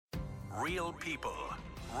Real people,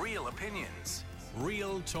 real opinions,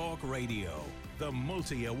 Real Talk Radio. The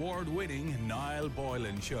multi-award winning Niall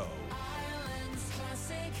Boylan Show. Ireland's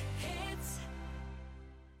classic hits.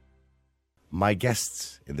 My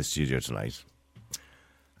guests in the studio tonight.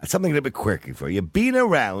 Something a little bit quirky for you. Being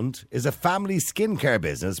Around is a family skincare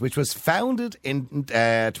business which was founded in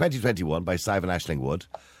 2021 by Simon Ashling Wood,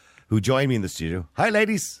 who joined me in the studio. Hi,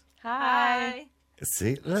 ladies. Hi.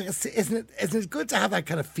 See, look, isn't it good to have that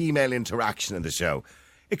kind of female interaction in the show?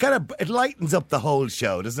 It lightens up the whole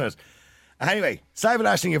show, doesn't it? Anyway, Simon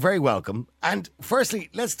Ashling, you're very welcome. And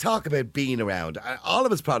firstly, let's talk about Being Around. All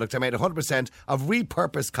of his products are made 100% of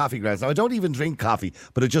repurposed coffee grounds. Now, I don't even drink coffee,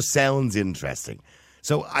 but it just sounds interesting.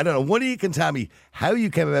 So, I don't know, one of you can tell me how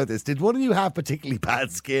you came about this. Did one of you have particularly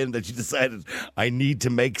bad skin that you decided, I need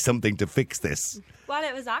to make something to fix this? Well,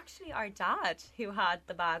 it was actually our dad who had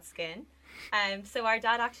the bad skin. So our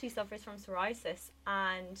dad actually suffers from psoriasis,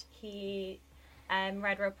 and he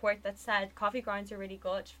read a report that said coffee grounds are really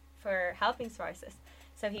good for helping psoriasis.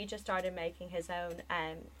 So he just started making his own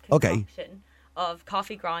concoction of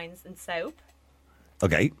coffee grounds and soap.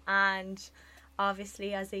 Okay. And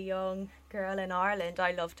obviously, as a young girl in Ireland,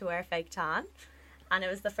 I love to wear fake tan. And it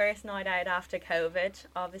was the first night out after COVID.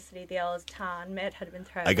 Obviously, the old tan myth had been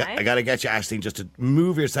thrown out. I got to get you, Aisling, just to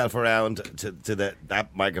move yourself around to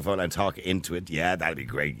that microphone and talk into it. Yeah, that'd be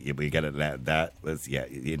great. We get it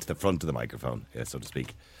into the front of the microphone, so to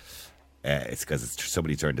speak. It's because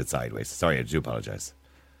somebody turned it sideways. Sorry, I do apologise.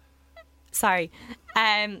 Sorry.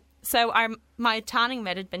 So my tanning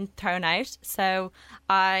mitt had been thrown out, so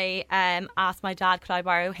I asked my dad, could I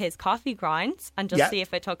borrow his coffee grounds and just see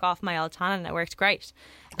if it took off my old tan, and it worked great.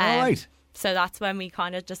 All right. So that's when we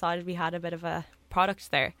kind of decided we had a bit of a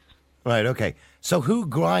product there. Right, okay. So who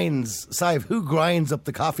grinds up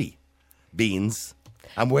the coffee beans,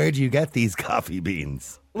 and where do you get these coffee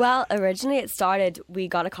beans? Well, originally it started, we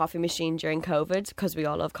got a coffee machine during COVID because we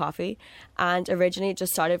all love coffee. And originally it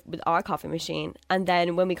just started with our coffee machine. And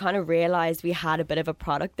then when we kind of realised we had a bit of a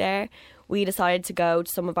product there, we decided to go to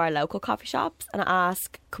some of our local coffee shops and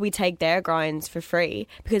ask, could we take their grounds for free?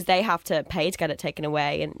 Because they have to pay to get it taken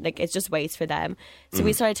away, and it's just waste for them. So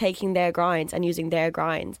we started taking their grounds and using their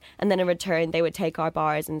grounds. And then in return, they would take our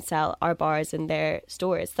bars and sell our bars in their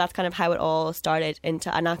stores. So that's kind of how it all started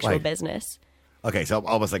into an actual business. Okay, so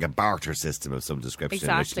almost like a barter system of some description.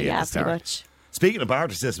 Exactly, yeah, pretty much. Speaking of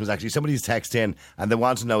barter systems, actually, somebody's texted in and they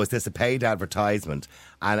want to know, is this a paid advertisement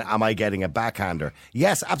and am I getting a backhander?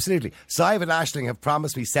 Yes, absolutely. Simon Ashling have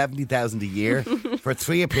promised me $70,000 a year for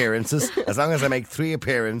 3 appearances, as long as I make 3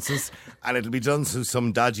 appearances, and it'll be done through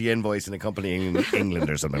some dodgy invoice in a company in England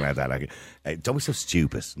or something like that. Don't be so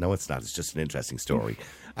stupid. No, it's not. It's just an interesting story.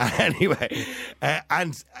 Anyway,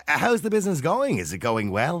 and how's the business going? Is it going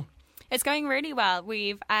well? It's going really well.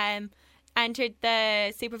 We've entered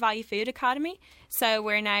the Super Value Food Academy, so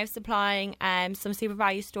we're now supplying some Super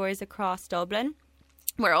Value stores across Dublin.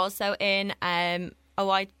 We're also in a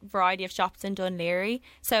wide variety of shops in Dún Laoghaire,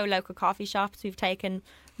 so local coffee shops. We've taken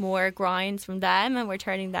more grinds from them and we're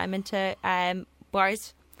turning them into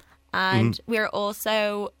bars. And we're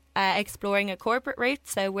also exploring a corporate route,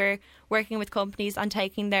 so we're working with companies on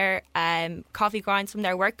taking their coffee grinds from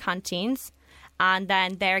their work canteens, and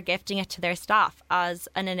then they're gifting it to their staff as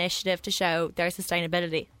an initiative to show their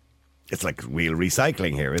sustainability. It's like real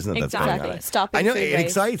recycling here, isn't it? Exactly. That's going on. Stopping I know, food it waste.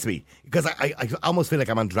 excites me because I almost feel like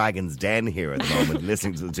I'm on Dragon's Den here at the moment,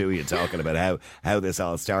 listening to the two of you talking about how this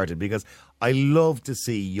all started, because I love to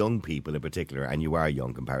see young people in particular, and you are young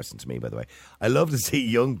in comparison to me, by the way. I love to see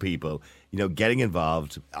young people, getting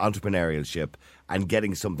involved, entrepreneurship, and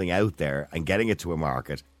getting something out there and getting it to a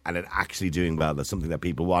market and it actually doing well. That's something that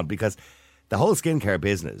people want, because the whole skincare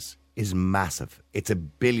business is massive. It's a $1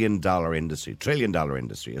 billion industry, $1 trillion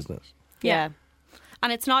industry, isn't it? Yeah.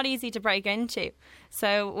 And it's not easy to break into.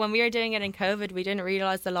 So when we were doing it in COVID, we didn't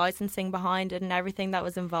realise the licensing behind it and everything that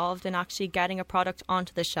was involved in actually getting a product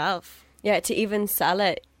onto the shelf. Yeah, to even sell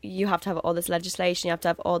it, you have to have all this legislation, you have to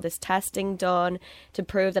have all this testing done to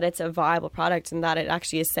prove that it's a viable product and that it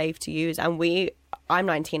actually is safe to use. And I'm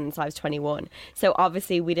 19 and so I was 21. So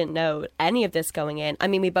obviously we didn't know any of this going in. I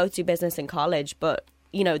mean, we both do business in college, but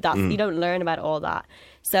you don't learn about all that.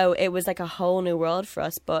 So it was like a whole new world for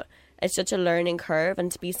us, but it's such a learning curve,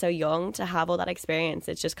 and to be so young, to have all that experience,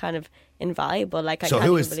 it's just kind of invaluable. Like, I can't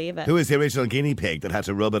even believe it. Who is the original guinea pig that had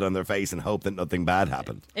to rub it on their face and hope that nothing bad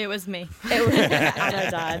happened? It was me. It was and our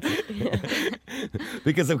dad.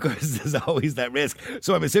 Because, of course, there's always that risk.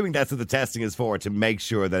 So I'm assuming that's what the testing is for, to make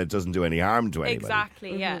sure that it doesn't do any harm to anybody.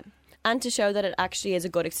 Exactly, yeah. And to show that it actually is a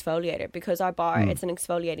good exfoliator, because our bar, it's an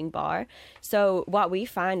exfoliating bar. So what we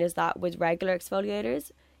find is that with regular exfoliators,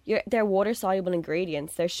 they're water soluble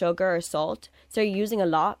ingredients. They're sugar or salt. So you're using a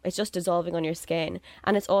lot. It's just dissolving on your skin.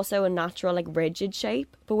 And it's also a natural, like, rigid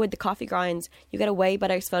shape. But with the coffee grinds, you get a way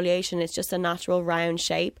better exfoliation. It's just a natural round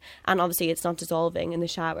shape. And obviously it's not dissolving in the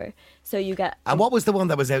shower. So you get... And what was the one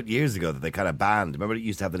that was out years ago that they kind of banned? Remember, it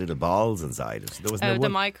used to have the little balls inside it. There was Oh, no the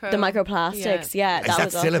one. The microplastics, yeah. Is that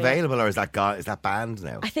was still awful. available, or is that gone? Is that banned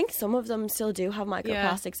now? I think some of them still do have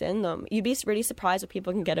microplastics in them. You'd be really surprised what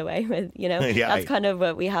people can get away with, you know? Yeah, That's kind of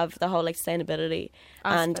what we have, the whole, like, sustainability.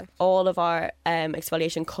 And Aspect. all of our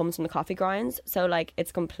exfoliation comes from the coffee grinds. So, like,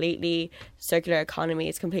 it's completely circular economy.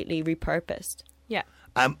 It's completely repurposed. Yeah.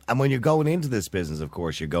 And when you're going into this business, of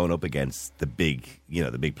course, you're going up against the big,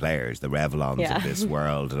 the big players, the Revlons Yeah. of this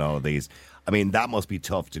world and all of these. I mean, that must be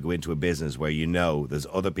tough to go into a business where there's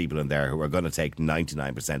other people in there who are going to take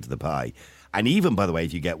 99% of the pie. And even, by the way,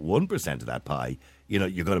 if you get 1% of that pie, you're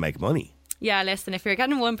going to make money. Yeah, listen, if you're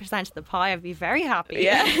getting 1% of the pie, I'd be very happy.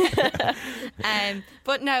 Yeah.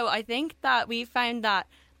 But no, I think that we found that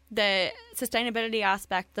the sustainability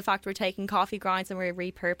aspect, the fact we're taking coffee grinds and we're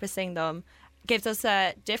repurposing them, gives us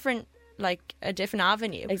a different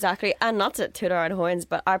avenue. Exactly. And not to toot our own horns,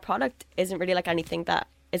 but our product isn't really like anything that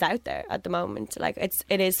is out there at the moment. Like,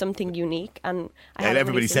 it is something unique, and And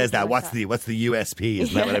everybody says that. What's the the USP?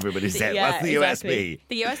 Isn't that what everybody says? Yeah, What's the exactly. USP?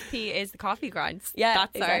 The USP is the coffee grinds. Yeah,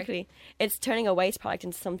 That's exactly. It's turning a waste product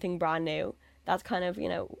into something brand new. That's kind of,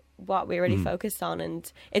 what we're really focused on. And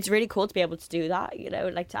it's really cool to be able to do that,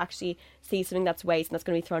 like to actually see something that's waste and that's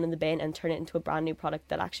going to be thrown in the bin and turn it into a brand new product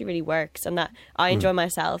that actually really works and that I enjoy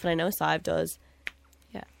myself, and I know Sive does.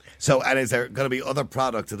 Yeah. So, and is there going to be other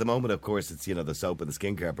products at the moment? Of course, it's, the soap and the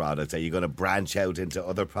skincare products. Are you going to branch out into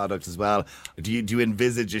other products as well? Do you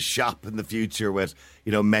envisage a shop in the future with,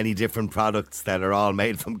 many different products that are all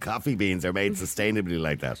made from coffee beans or made sustainably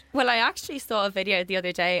like that? Well, I actually saw a video the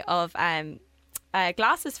other day of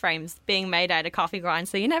glasses frames being made out of coffee grinds,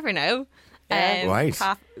 so you never know. Right.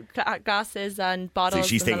 Glasses and See, bottles.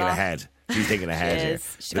 she's and the thinking lot. ahead. She's thinking ahead She here.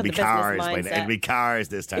 is. She's It'll got be the business cars. mindset. It'll be cars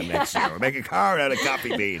this time next year. We'll make a car out of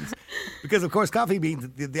coffee beans. Because, of course, coffee beans,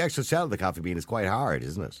 the actual shell of the coffee bean is quite hard,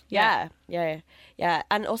 isn't it? Yeah.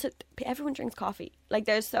 And also, everyone drinks coffee. Like,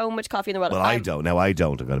 there's so much coffee in the world. Well, I don't. Now, I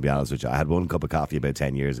don't, I'm going to be honest with you. I had one cup of coffee about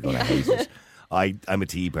 10 years ago and I hate it. I'm a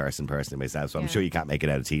tea person personally myself, so I'm sure you can't make it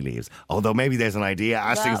out of tea leaves. Although maybe there's an idea.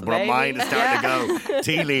 Ashling's maybe. mind is starting to go.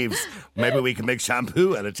 Tea leaves. Maybe we can make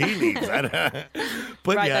shampoo out of tea leaves.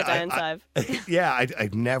 But Write yeah, that down, Sive. yeah,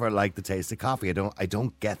 I've never liked the taste of coffee. I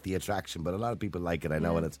don't get the attraction, but a lot of people like it. I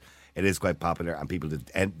know, and it is quite popular. And people,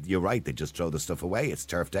 and you're right, they just throw the stuff away. It's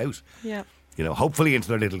turfed out. Yeah. Hopefully into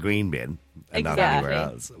their little green bin and not Exactly. anywhere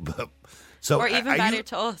else. But, so, Or even are better you,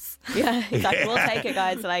 to us. Yeah, exactly. We'll take it,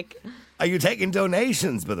 guys. Like, are you taking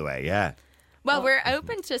donations, by the way? Yeah. Well, we're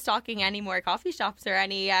open to stocking any more coffee shops or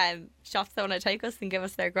any shops that want to take us and give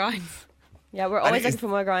us their grinds. yeah, we're always is- looking for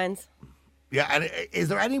more grinds. Yeah, and is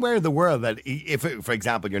there anywhere in the world that, if, for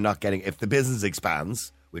example, you're not getting, if the business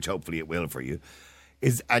expands, which hopefully it will for you,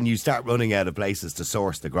 and you start running out of places to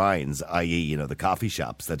source the grinds, i.e., the coffee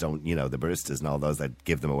shops that don't, the baristas and all those that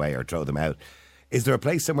give them away or throw them out, is there a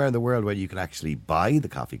place somewhere in the world where you can actually buy the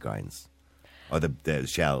coffee grinds or the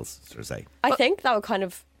shells, sort of say? I think that would kind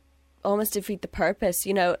of almost defeat the purpose,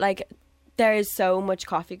 like there is so much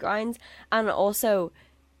coffee grinds, and also,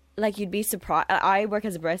 like, you'd be surprised. I work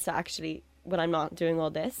as a barista actually when I'm not doing all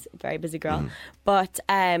this, very busy girl, but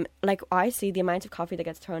like, I see the amount of coffee that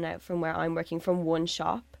gets thrown out from where I'm working from one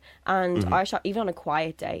shop, and our shop, even on a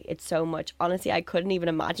quiet day, it's so much. Honestly, I couldn't even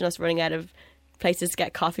imagine us running out of places to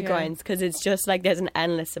get coffee grinds, because it's just like there's an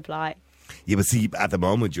endless supply. Yeah, but see, at the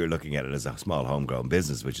moment you're looking at it as a small homegrown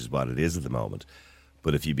business, which is what it is at the moment.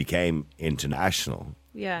 But if you became international,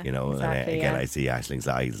 Yeah, and exactly, again, yeah. I see Aisling's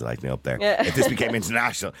eyes lighting up there. Yeah. If this became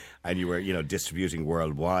international and you were, distributing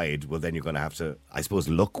worldwide, well, then you're going to have to, I suppose,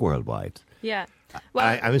 look worldwide. Yeah.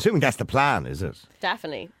 Well, I'm assuming that's the plan, is it?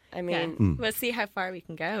 Definitely. I yeah. mean, We'll see how far we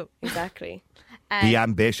can go. exactly. Be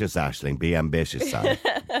ambitious, Aisling. Be ambitious, son.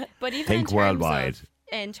 But even Think in terms worldwide.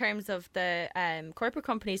 in terms of the corporate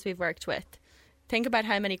companies we've worked with, think about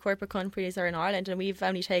how many corporate companies are in Ireland, and we've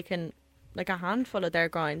only taken like a handful of their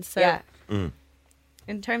grinds. So Yeah.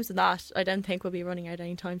 in terms of that, I don't think we'll be running out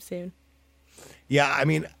anytime soon. Yeah, I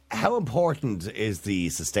mean, how important is the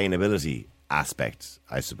sustainability aspect,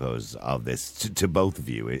 I suppose, of this to both of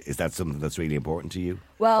you? Is that something that's really important to you?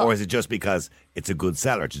 Well- or is it just because it's a good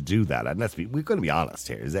seller to do that? And we're going to be honest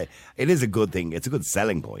here. It is a good thing. It's a good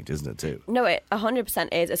selling point, isn't it, too? No, it 100%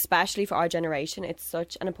 is, especially for our generation. It's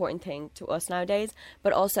such an important thing to us nowadays.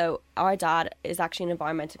 But also, our dad is actually an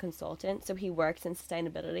environmental consultant, so he works in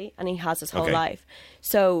sustainability and he has his whole Okay. life.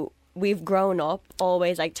 So we've grown up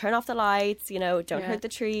always like turn off the lights, don't hurt the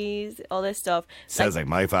trees, all this stuff. Sounds like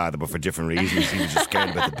my father, but for different reasons. He was just scared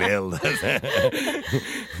about the bill.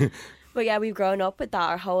 But yeah, we've grown up with that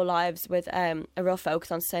our whole lives, with a real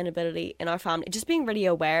focus on sustainability in our family, just being really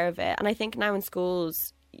aware of it. And I think now in schools,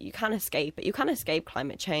 you can't escape it. You can't escape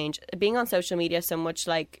climate change. Being on social media so much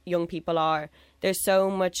like young people are, there's so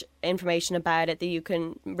much information about it that you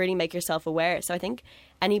can really make yourself aware. So I think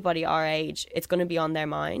anybody our age, it's going to be on their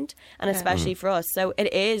mind, and especially for us. So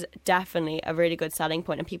it is definitely a really good selling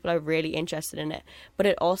point, and people are really interested in it. But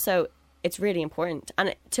it's really important.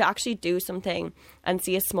 And to actually do something and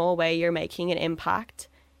see a small way you're making an impact,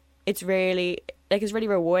 it's really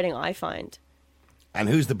rewarding, I find. And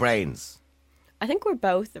who's the brains? I think we're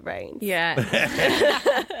both the brains. Yeah.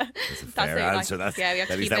 That's a fair it, answer. like, yeah, we have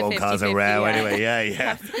to At least keep that it won't cause a 50-50, row yeah. anyway.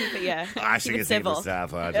 Yeah. But yeah, Ashley keep can it see the civil.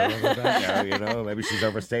 staff. I don't know about that, maybe she's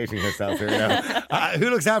overstating herself here now. Who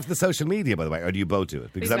looks after the social media, by the way? Or do you both do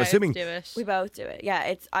it? Because We I'm both assuming... do it. We both do it.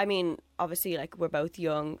 Yeah, obviously, like, we're both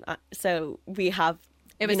young, so we have.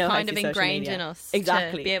 It was how kind to of do social ingrained media. in us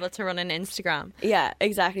Exactly. to be able to run an Instagram. Yeah,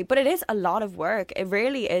 exactly. But it is a lot of work. It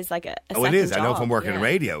really is like a Oh, it second is. I know job. from working in Yeah.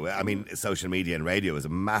 radio. I mean, social media and radio is a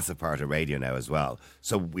massive part of radio now as well.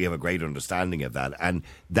 So we have a great understanding of that. And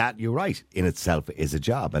that, you're right, in itself is a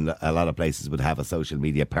job. And a lot of places would have a social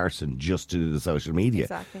media person just to do the social media.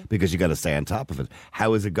 Exactly. Because you got to stay on top of it.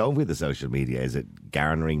 How is it going with the social media? Is it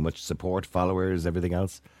garnering much support, followers, everything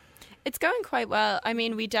else? It's going quite well. I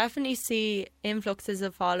mean, we definitely see influxes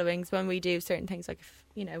of followings when we do certain things, like,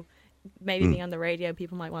 maybe being on the radio,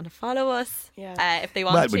 people might want to follow us if they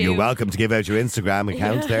want Well, to. you're welcome to give out your Instagram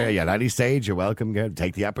account there. At any stage, you're welcome.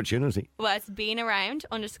 Take the opportunity. Well, it's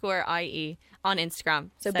beanaround_IE on Instagram.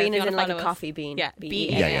 So if bean you is wanna in like a follow us- coffee bean. Yeah,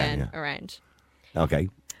 B-E-A-N. BEAN Yeah. around. Okay.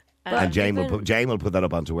 And Jane even- Jane will put that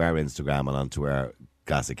up onto our Instagram and onto our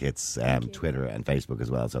Classic Hits Twitter and Facebook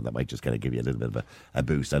as well. So that might just kind of give you a little bit of a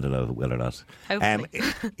boost. I don't know if it will or not. Hopefully.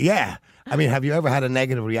 Yeah. I mean, have you ever had a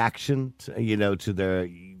negative reaction, to their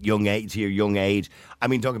young age, to your young age? I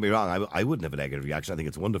mean, don't get me wrong. I wouldn't have a negative reaction. I think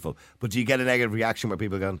it's wonderful. But do you get a negative reaction where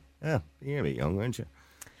people are going, you're a bit young, aren't you?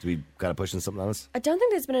 Do we kind of pushing something on us? I don't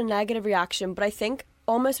think there's been a negative reaction, but I think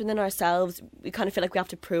almost within ourselves, we kind of feel like we have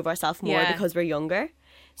to prove ourselves more Yeah. because we're younger.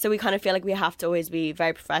 So we kind of feel like we have to always be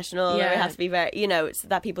very professional. Yeah. Or we have to be very, so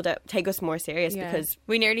that people don't take us more serious because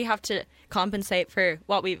we nearly have to compensate for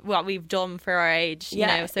what we've done for our age.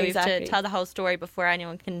 Yeah, So we have exactly. to tell the whole story before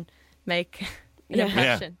anyone can make an Yeah.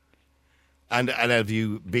 impression. And have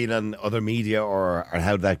you been on other media or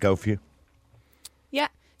how did that go for you? Yeah.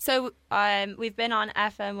 So we've been on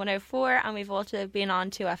FM 104 and we've also been on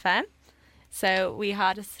 2FM. So we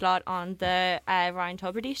had a slot on the Ryan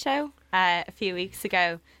Tubridy show a few weeks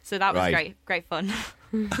ago. So that was Right. great fun.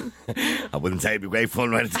 I wouldn't say it'd be great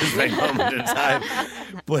fun right at this very moment in time,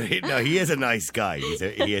 but he is a nice guy.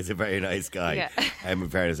 He is a very nice guy. Yeah. In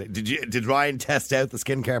fairness, did Ryan test out the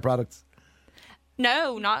skincare products?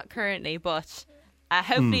 No, not currently, but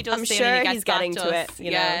hopefully does I'm soon sure and he gets he's getting back to us. it,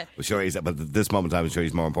 you Yeah. know. Well, sure, but at this moment in time, I'm sure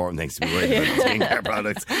he's more important things to be worried about than skincare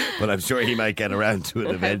products. But I'm sure he might get around to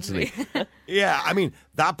it eventually. Yeah, I mean,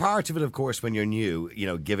 that part of it, of course, when you're new,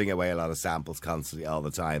 giving away a lot of samples constantly all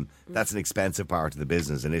the time, that's an expensive part of the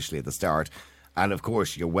business initially at the start. And of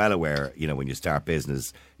course, you're well aware, when you start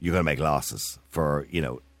business, you're going to make losses for,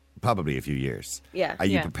 probably a few years. Yeah. Are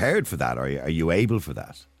you Yeah. prepared for that? Are you able for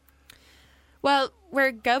that? Well,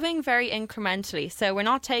 we're going very incrementally, so we're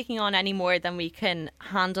not taking on any more than we can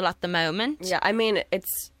handle at the moment. Yeah, I mean,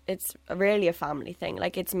 it's really a family thing.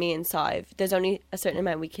 Like, it's me and Sive. There's only a certain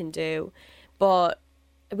amount we can do. But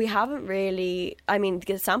we haven't really... I mean,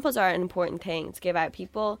 the samples are an important thing to give out.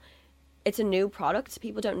 People... It's a new product.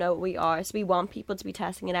 People don't know what we are. So we want people to be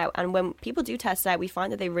testing it out. And when people do test it out, we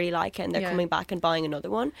find that they really like it and they're Yeah. coming back and buying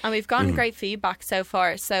another one. And we've gotten great feedback so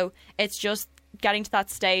far, so it's just getting to that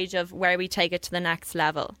stage of where we take it to the next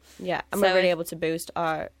level. Yeah, and So we're really if- able to boost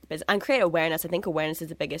our business and create awareness. I think awareness is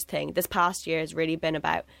the biggest thing. This past year has really been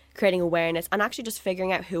about creating awareness and actually just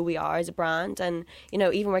figuring out who we are as a brand, and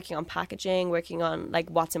even working on packaging, working on like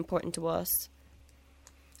what's important to us.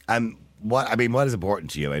 What is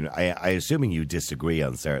important to you? And I assuming you disagree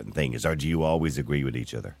on certain things, or do you always agree with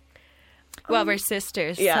each other? Well, we're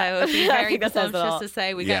sisters, yeah. so it'd be I very think that says it all. presumptuous to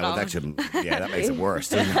say we get on. that makes it worse,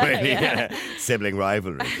 doesn't it? Really? Sibling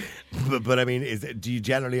rivalry. But I mean, do you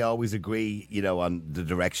generally always agree, on the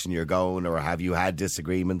direction you're going, or have you had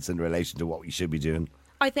disagreements in relation to what we should be doing?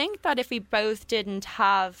 I think that if we both didn't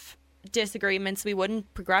have disagreements, we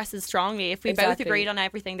wouldn't progress as strongly. If we both Exactly. agreed on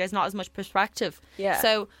everything, there's not as much perspective. Yeah.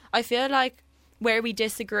 So I feel like where we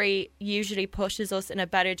disagree usually pushes us in a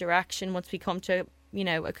better direction once we come to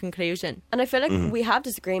a conclusion. And I feel like we have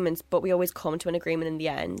disagreements, but we always come to an agreement in the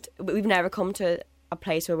end. We've never come to a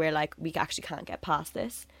place where we're like, we actually can't get past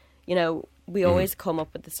this. We always come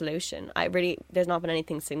up with the solution. There's not been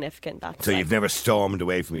anything significant that's So like, you've never stormed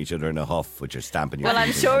away from each other in a huff with your stamping your Well,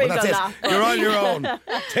 I'm feet. sure we've Well, that's done it. You're on your own.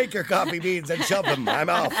 Take your coffee beans and shove them. I'm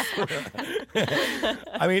off.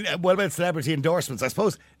 I mean, what about celebrity endorsements? I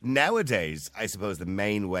suppose nowadays, the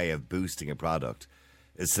main way of boosting a product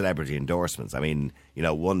is celebrity endorsements. I mean,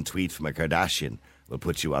 one tweet from a Kardashian will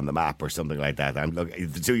put you on the map or something like that.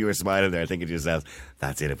 The two of you were smiling there thinking to yourselves,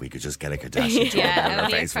 that's it, if we could just get a Kardashian to Yeah, on our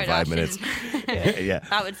only a face for 5 minutes. Yeah.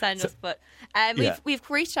 That would send us. But we've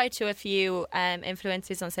reached out to a few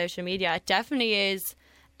influencers on social media. It definitely is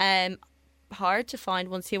hard to find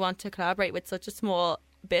once you want to collaborate with such a small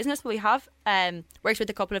business. But we have worked with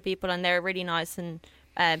a couple of people, and they're really nice and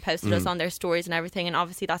posted us on their stories and everything. And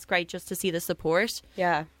obviously that's great just to see the support.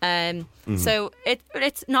 Yeah. So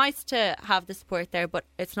it's nice to have the support there, but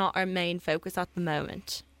it's not our main focus at the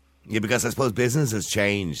moment. Yeah, because I suppose business has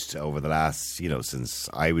changed over the last, since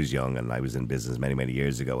I was young, and I was in business many, many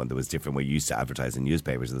years ago, and there was different way you used to advertise in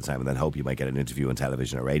newspapers at the time and then hope you might get an interview on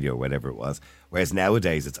television or radio or whatever it was. Whereas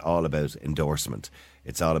nowadays it's all about endorsement.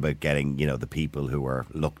 It's all about getting, the people who are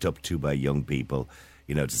looked up to by young people,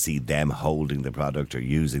 to see them holding the product or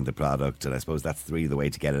using the product. And I suppose that's really the way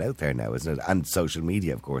to get it out there now, isn't it? And social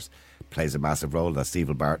media, of course, plays a massive role. Now,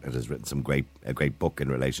 Stephen Bartlett has written a great book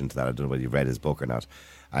in relation to that. I don't know whether you've read his book or not.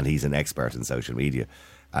 And he's an expert in social media.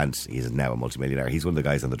 And he's now a multimillionaire. He's one of the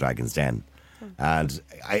guys on the Dragon's Den. And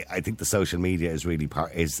I think the social media is really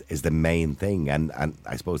is the main thing. And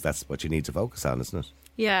I suppose that's what you need to focus on, isn't it?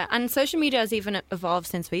 Yeah, and social media has even evolved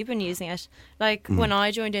since we've been using it. Like, when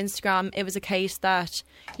I joined Instagram, it was a case that,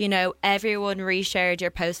 everyone reshared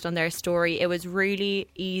your post on their story. It was really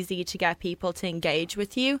easy to get people to engage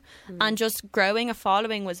with you. And just growing a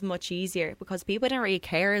following was much easier because people didn't really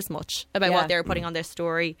care as much about what they were putting on their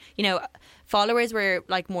story. Followers were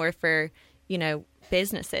like more for,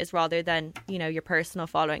 businesses rather than your personal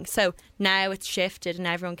following. So now it's shifted and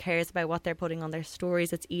everyone cares about what they're putting on their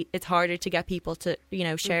stories. It's harder to get people to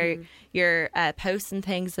share your posts and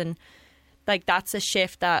things, and like that's a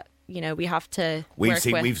shift that we have to work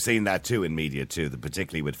with. We've seen that too in media too,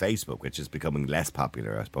 particularly with Facebook, which is becoming less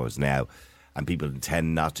popular I suppose now, and people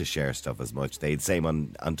tend not to share stuff as much. They'd same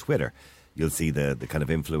on Twitter. You'll see the kind of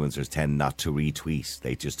influencers tend not to retweet.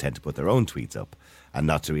 They just tend to put their own tweets up and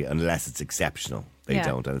not to unless it's exceptional. They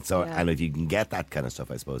don't. And so and if you can get that kind of stuff,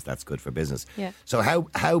 I suppose that's good for business. Yeah. So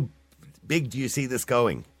how big do you see this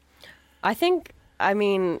going? Hopefully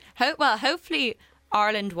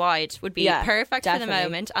Ireland-wide would be perfect for the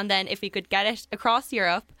moment. And then if we could get it across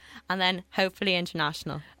Europe and then hopefully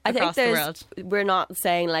international across the world. We're not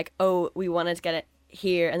saying like, oh, we wanted to get it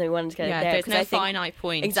here and then we wanted to get it there. There's no finite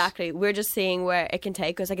point. Exactly. We're just seeing where it can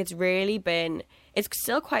take us. Like it's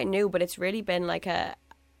still quite new, but it's really been like an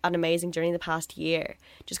amazing journey the past year.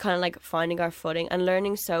 Just kind of like finding our footing and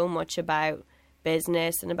learning so much about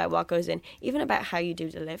business and about what goes in, even about how you do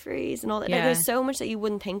deliveries and all that. Like, there's so much that you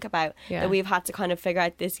wouldn't think about that we've had to kind of figure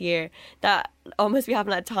out this year that almost we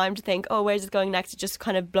haven't had time to think, oh, where's it going next? It's just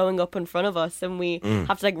kind of blowing up in front of us and we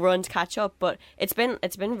have to like run to catch up. But it's been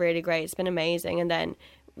really great. It's been amazing. And then,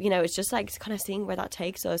 it's just like kind of seeing where that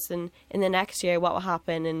takes us and in the next year what will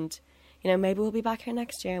happen. And, maybe we'll be back here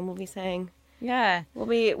next year and we'll be saying,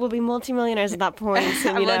 we'll be multimillionaires at that point.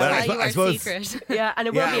 And, I suppose, and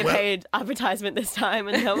it will be a paid advertisement this time,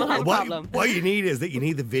 and then we'll have a problem. What you need is that you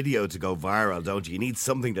need the video to go viral, don't you? You need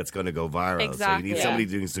something that's going to go viral. Exactly. So you need somebody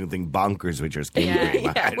doing something bonkers with your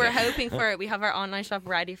skin. We're hoping for it. We have our online shop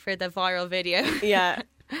ready for the viral video. Yeah.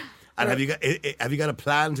 And have you got a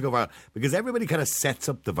plan to go viral? Because everybody kind of sets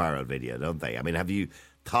up the viral video, don't they? I mean, have you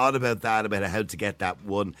thought about that, about how to get that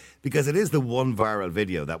one? Because it is the one viral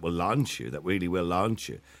video that will launch you, that really will launch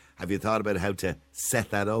you. Have you thought about how to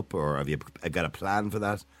set that up, or have you got a plan for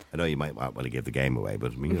that? I know you might want to give the game away,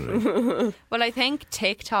 but Well, I think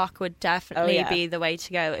TikTok would definitely be the way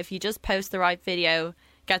to go. If you just post the right video,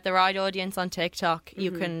 get the right audience on TikTok,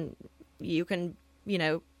 you can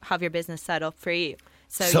have your business set up for you.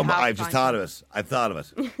 So I've thought of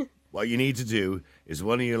it. What you need to do is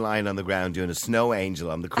one of you lying on the ground doing a snow angel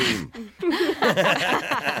on the cream.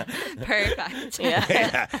 Perfect.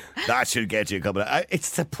 Yeah. That should get you a couple of... It's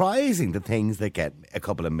surprising the things that get a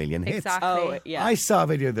couple of million hits. Exactly. Oh, yeah. I saw a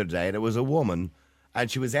video the other day and it was a woman and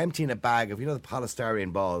she was emptying a bag of, the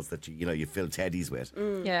polystyrene balls that you fill teddies with.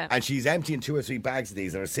 Yeah. And she's emptying 2 or 3 bags of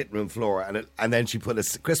these on her sitting room floor and then she put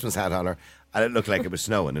a Christmas hat on her and it looked like it was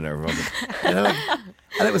snowing in her room. And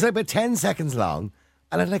it was like about 10 seconds long.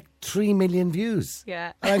 and it had like 3 million views.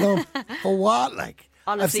 Yeah. And I go, for what? Like,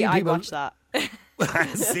 Honestly, I'd watch that.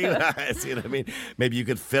 see what I mean? Maybe you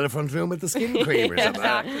could fill a front room with the skin cream or something.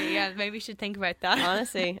 Exactly. Yeah, maybe you should think about that.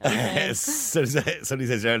 Honestly. Somebody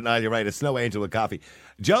says, Niall, you're right, a snow angel with coffee.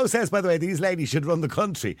 Joe says, by the way, these ladies should run the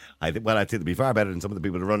country. I think they'd be far better than some of the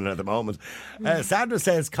people who are running at the moment. Sandra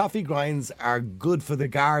says coffee grinds are good for the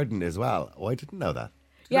garden as well. Oh, I didn't know that.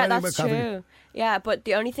 Did you Yeah, know anything that's about coffee? true. Yeah, but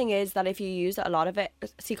the only thing is that if you use a lot of it,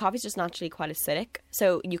 see, coffee's just naturally quite acidic,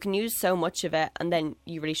 so you can use so much of it, and then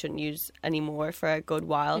you really shouldn't use any more for a good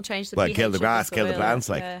while. And change the Well, pH kill the of grass, kill the soil. plants,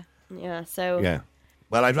 like. Yeah. Yeah, so Yeah.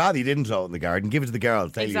 Well, I'd rather you didn't throw it in the garden. Give it to the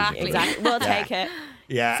girls. They'll use it. exactly, we'll take it.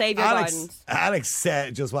 Yeah. Save your gardens. Alex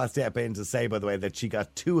just wants to step in to say, by the way, that she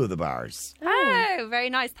got 2 of the bars. Oh, very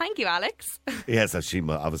nice. Thank you, Alex. Yeah, so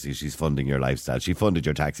obviously she's funding your lifestyle. She funded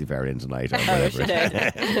your taxi fare in tonight or whatever,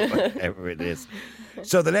 whatever it is.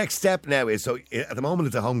 So the next step now is, so at the moment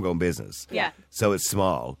it's a homegrown business. Yeah. So it's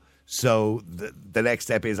small. So the next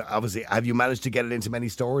step is, obviously, have you managed to get it into many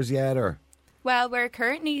stores yet, or? Well, we're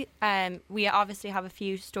currently, we obviously have a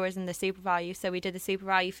few stores in the Super Value. So we did the Super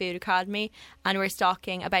Value Food Academy, and we're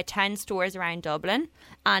stocking about 10 stores around Dublin,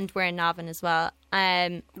 and we're in Navan as well.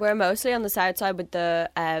 We're mostly on the south side with the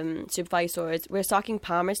Super Value stores. We're stocking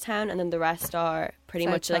Palmerstown, and then the rest are pretty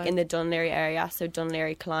South much like side. in the Dun Laoghaire area. So Dun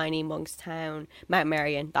Laoghaire, Killiney, Monkstown, Mount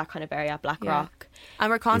Marion, that kind of area, Blackrock. And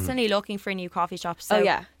we're constantly looking for new coffee shops. So Oh,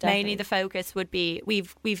 yeah, definitely. mainly the focus would be,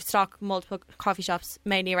 we've stocked multiple coffee shops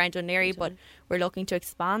mainly around Dun Laoghaire, but we're looking to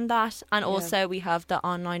expand that. And also we have the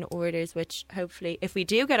online orders, which hopefully, if we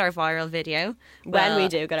do get our viral video, When we well,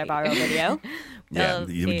 do get our viral video. Yeah,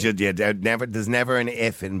 Well, there's never an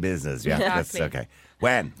if in business. Yeah, that's Exactly. okay.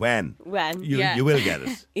 When? When. Yeah. You will get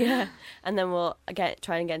it. Yeah, and then we'll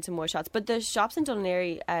try and get into more shops. But the shops in Dun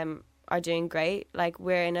Laoghaire are doing great. Like,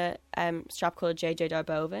 we're in a shop called JJ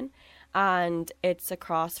Darboven, and it's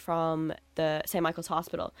across from the St. Michael's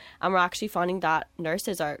Hospital. And we're actually finding that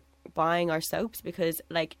nurses are buying our soaps because,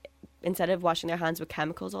 like, instead of washing their hands with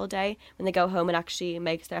chemicals all day, when they go home, it actually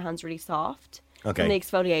makes their hands really soft Okay. from the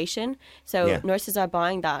exfoliation. So Yeah. nurses are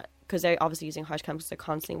buying that because they're obviously using harsh chemicals. They're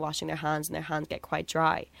constantly washing their hands, and their hands get quite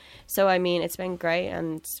dry. So, I mean, it's been great,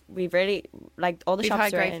 and we've really, like, all the we've shops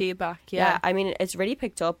had are great in. feedback. Yeah, Yeah. I mean, it's really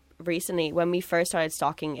picked up recently. When we first started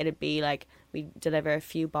stocking, it'd be like we deliver a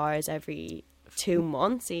few bars every 2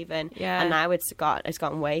 months even. Yeah. And now it's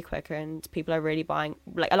gotten way quicker, and people are really buying,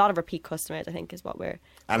 like, a lot of repeat customers, I think, is what we're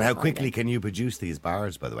And how finding. quickly can you produce these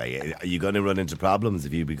bars, by the way? Are you going to run into problems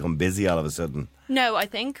if you become busy all of a sudden? No, I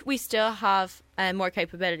think we still have more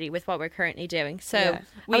capability with what we're currently doing. So Yeah. And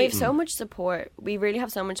we have so much support. We really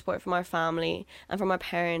have so much support from our family and from our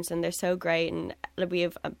parents, and they're so great. And we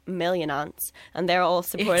have a million aunts, and they're all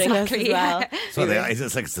supporting us as Exactly, well. yeah. So is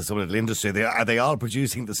it like some little industry? Are they all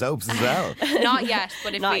producing the soaps as well? not yet,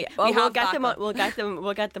 but if Not we, yet. Well, we we'll have get them. backup.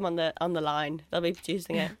 We'll get them on the line. They'll be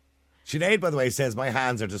producing it. Sinead, by the way, says my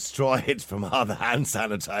hands are destroyed from all the hand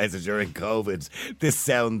sanitizer during COVID. This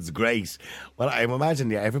sounds great. Well, I'm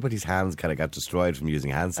imagining everybody's hands kind of got destroyed from using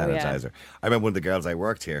hand Oh, yeah. sanitizer. I remember one of the girls I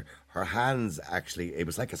worked here, her hands actually, it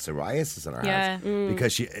was like a psoriasis on her hands. Yeah.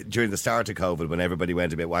 Because during the start of COVID, when everybody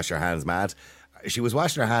went a bit wash your hands mad, she was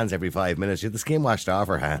washing her hands every 5 minutes. She had the skin washed off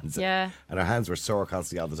her hands. Yeah. And her hands were sore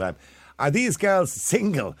constantly all the time. Are these girls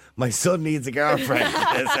single? My son needs a girlfriend.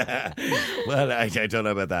 Well, I don't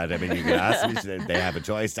know about that. I mean, you can ask me. They have a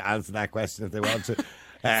choice to answer that question if they want to. So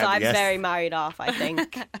I'm yes. very married off, I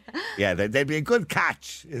think. Yeah, they'd be a good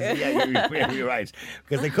catch. Yeah, you're right.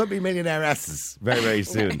 Because they could be millionairesses very, very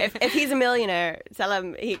soon. if he's a millionaire, tell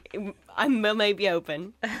him I may be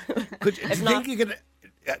open. Do you think you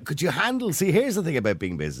could you handle? See, here's the thing about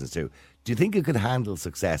being business too. Do you think you could handle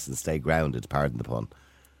success and stay grounded? Pardon the pun.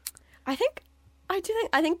 I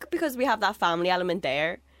think because we have that family element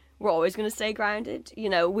there, we're always going to stay grounded. You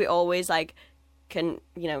know, we always like can,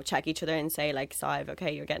 you know, check each other and say like, Sive,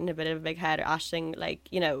 okay, you're getting a bit of a big head, or Aisling, like,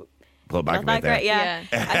 you know, Pull back not a bit that there. great. Yeah.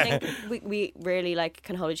 I think we really like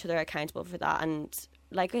can hold each other accountable for that. And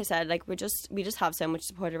like I said, like we just have so much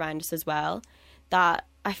support around us as well, that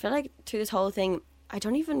I feel like through this whole thing, I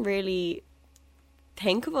don't even really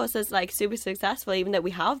think of us as like super successful, even though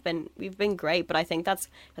we've been great. But I think that's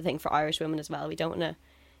the thing for Irish women as well. We don't want to,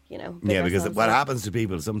 you know, big Yeah, because ourselves what up. happens to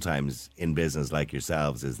people sometimes in business like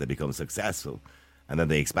yourselves is they become successful and then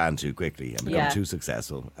they expand too quickly and become Yeah. too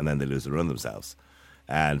successful and then they lose the run themselves.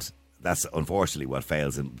 And that's unfortunately what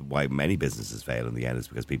fails and why many businesses fail in the end, is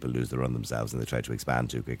because people lose the run themselves and they try to expand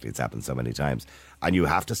too quickly. It's happened so many times. And you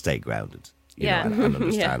have to stay grounded, you Yeah. know, and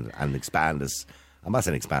understand and expand as I'm not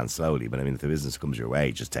saying expand slowly, but I mean, if the business comes your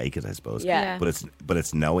way, just take it, I suppose. Yeah. But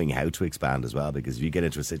it's knowing how to expand as well, because if you get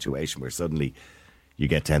into a situation where suddenly you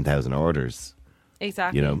get 10,000 orders,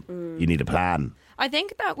 Exactly. you know, you need a plan. I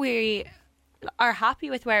think that we are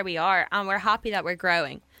happy with where we are, and we're happy that we're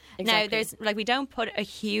growing. Now, Exactly. there's like, we don't put a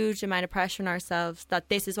huge amount of pressure on ourselves that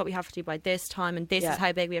this is what we have to do by this time, and this Yeah. is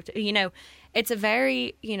how big we have to. You know, it's a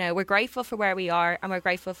very, you know, we're grateful for where we are, and we're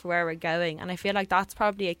grateful for where we're going, and I feel like that's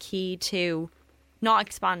probably a key to not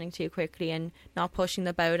expanding too quickly and not pushing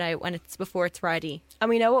the boat out when it's before it's ready.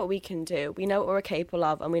 And we know what we can do. We know what we're capable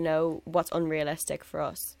of, and we know what's unrealistic for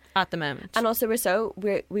us. At the moment. And also,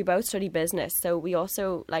 we both study business, so we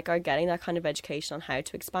also like are getting that kind of education on how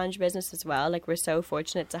to expand your business as well. Like, we're so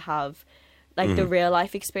fortunate to have like the real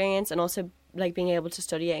life experience, and also like being able to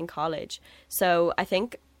study it in college. So I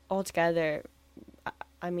think altogether,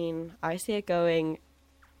 I mean, I see it going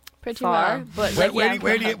Pretty far, well. but Where, like,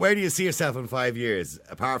 where do you see yourself in 5 years,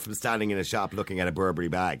 apart from standing in a shop looking at a Burberry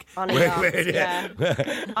bag? on a Where- yacht, where do you- yeah,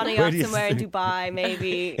 on a where yacht do you somewhere in see- Dubai,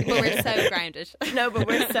 maybe. But we're so grounded. No, but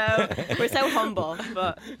we're so humble.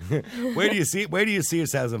 But Where do you see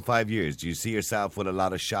yourselves in 5 years? Do you see yourself with a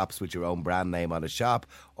lot of shops with your own brand name on a shop,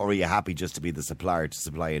 or are you happy just to be the supplier to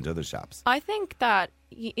supply into other shops? I think that,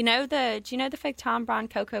 do you know the fake tan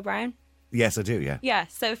brand Coco Brown? Yes, I do. Yeah. Yeah,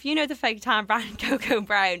 so if you know the fake tan brand Coco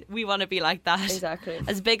Brown, we want to be like that. Exactly.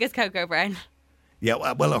 As big as Coco Brown. Yeah.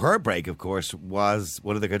 Well, her break, of course, was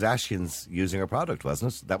one of the Kardashians using her product,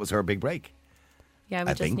 wasn't it? That was her big break. Yeah,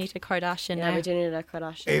 we I just think. need a Kardashian yeah, now. we're doing it at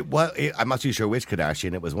Kardashian. I'm not too sure which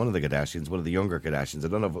Kardashian. It was one of the Kardashians, one of the younger Kardashians. I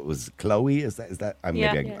don't know if it was Chloe. Is that?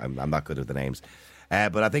 Yeah. I'm not good at the names.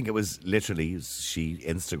 But I think it was literally she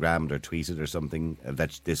Instagrammed or tweeted or something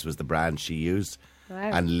that this was the brand she used. Wow.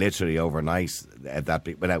 And literally overnight,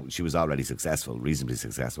 she was already successful, reasonably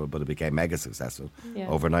successful, but it became mega successful Yeah.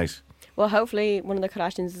 overnight. Well, hopefully one of the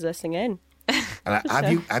Kardashians is listening in. And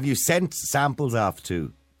have you sent samples off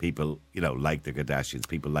to people, you know, like the Kardashians,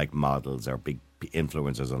 people like models or big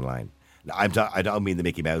influencers online? Now, I don't mean the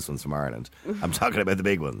Mickey Mouse ones from Ireland. I'm talking about the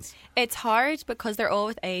big ones. It's hard because they're all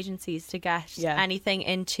with agencies to get Yeah. anything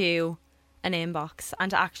into an inbox and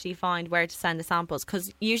to actually find where to send the samples,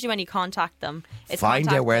 because usually when you contact them, it's Find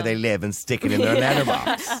contact out where them. they live and stick it in their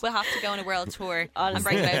letterbox. We'll have to go on a world tour and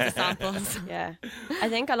bring out the samples. Yeah, I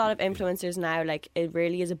think a lot of influencers now, like, it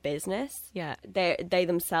really is a business. Yeah. They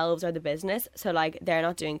themselves are the business, so like they're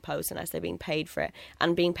not doing posts unless they're being paid for it,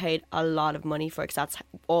 and being paid a lot of money for it, because that's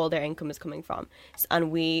all their income is coming from. And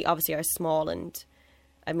we obviously are small, and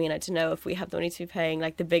I mean, I don't know if we have the money to be paying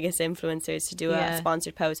like the biggest influencers to do Yeah. a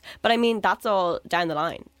sponsored post, but I mean, that's all down the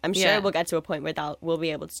line. I'm sure Yeah. we'll get to a point where we'll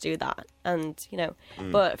be able to do that, and you know.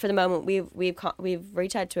 But for the moment, we've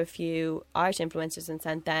reached out to a few Irish influencers and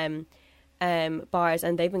sent them bars,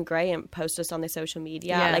 and they've been great and posted us on their social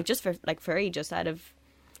media, Yeah. like just for like free, just out of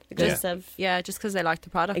the goodness of. Yeah, just because they like the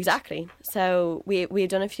product. Exactly. So we've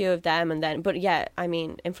done a few of them, and then, but yeah, I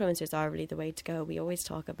mean, influencers are really the way to go. We always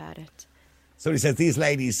talk about it. So he says, these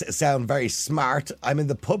ladies sound very smart. I'm in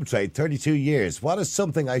the pub trade 32 years. What is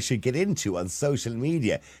something I should get into on social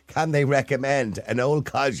media? Can they recommend an old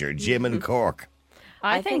codger, Jim in Cork?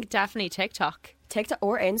 I think definitely TikTok. TikTok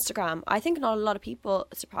or Instagram. I think not a lot of people,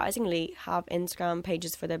 surprisingly, have Instagram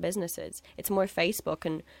pages for their businesses. It's more Facebook,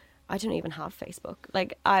 and I don't even have Facebook.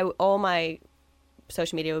 Like, all my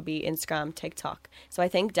social media would be Instagram, TikTok. So I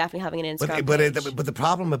think definitely having an Instagram page. But the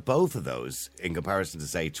problem with both of those, in comparison to,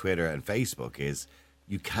 say, Twitter and Facebook, is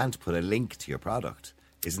you can't put a link to your product.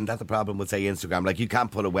 Isn't that the problem with, say, Instagram? Like, you can't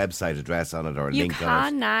put a website address on it or a You link on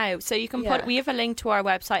can it. now. So you can Yeah. we have a link to our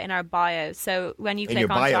website in our bio. So when you In click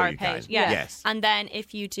your onto bio our you page, can. yeah. Yes. And then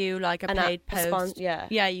if you do like a paid post,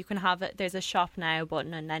 yeah. you can have it. There's a shop now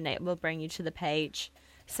button, and then it will bring you to the page.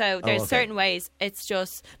 So there's okay. certain ways. It's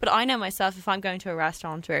just, but I know myself, if I'm going to a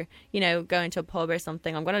restaurant or, you know, going to a pub or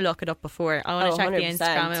something, I'm going to look it up before. I want to check the 100%,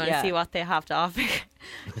 Instagram. I want to yeah. see what they have to offer.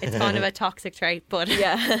 It's kind of a toxic trait, but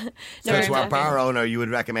Yeah. So No, to our exactly. bar owner, you would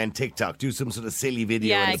recommend TikTok. Do some sort of silly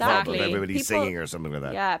video Yeah, in the pub of exactly. everybody People- singing or something like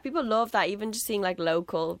that. Yeah, people love that. Even just seeing like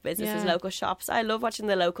local businesses, Yeah. local shops. I love watching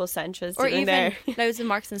the local Centras or doing even their. loads of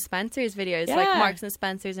Marks and Spencer's videos. Like Yeah. Marks and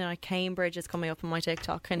Spencer's in like Cambridge is coming up on my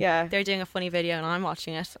TikTok, and Yeah. they're doing a funny video, and I'm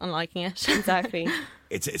watching it and liking it. Exactly.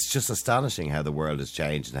 It's just astonishing how the world has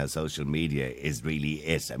changed and how social media is really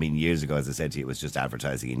it. I mean, years ago, as I said to you, it was just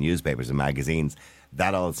advertising in newspapers and magazines.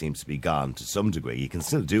 That all seems to be gone to some degree. You can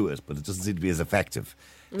still do it, but it doesn't seem to be as effective.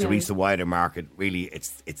 To reach the wider market, really,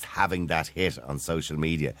 it's having that hit on social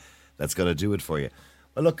media that's going to do it for you.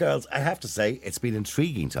 Well, look, girls, I have to say, it's been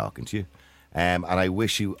intriguing talking to you. And I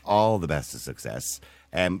wish you all the best of success.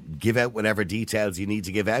 give out whatever details you need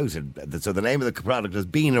to give out. And so the name of the product is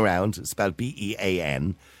Bean Around, spelled BEAN.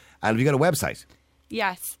 And have you got a website?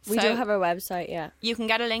 Yes. We so do have our website, yeah. You can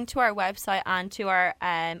get a link to our website and to our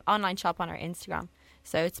online shop on our Instagram.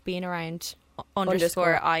 So it's being around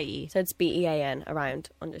underscore IE. So it's BEAN around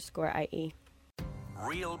underscore IE.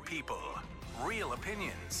 Real people, real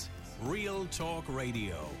opinions, Real Talk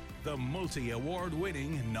Radio. The multi-award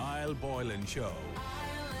winning Niall Boylan Show.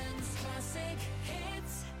 Ireland's classic hits.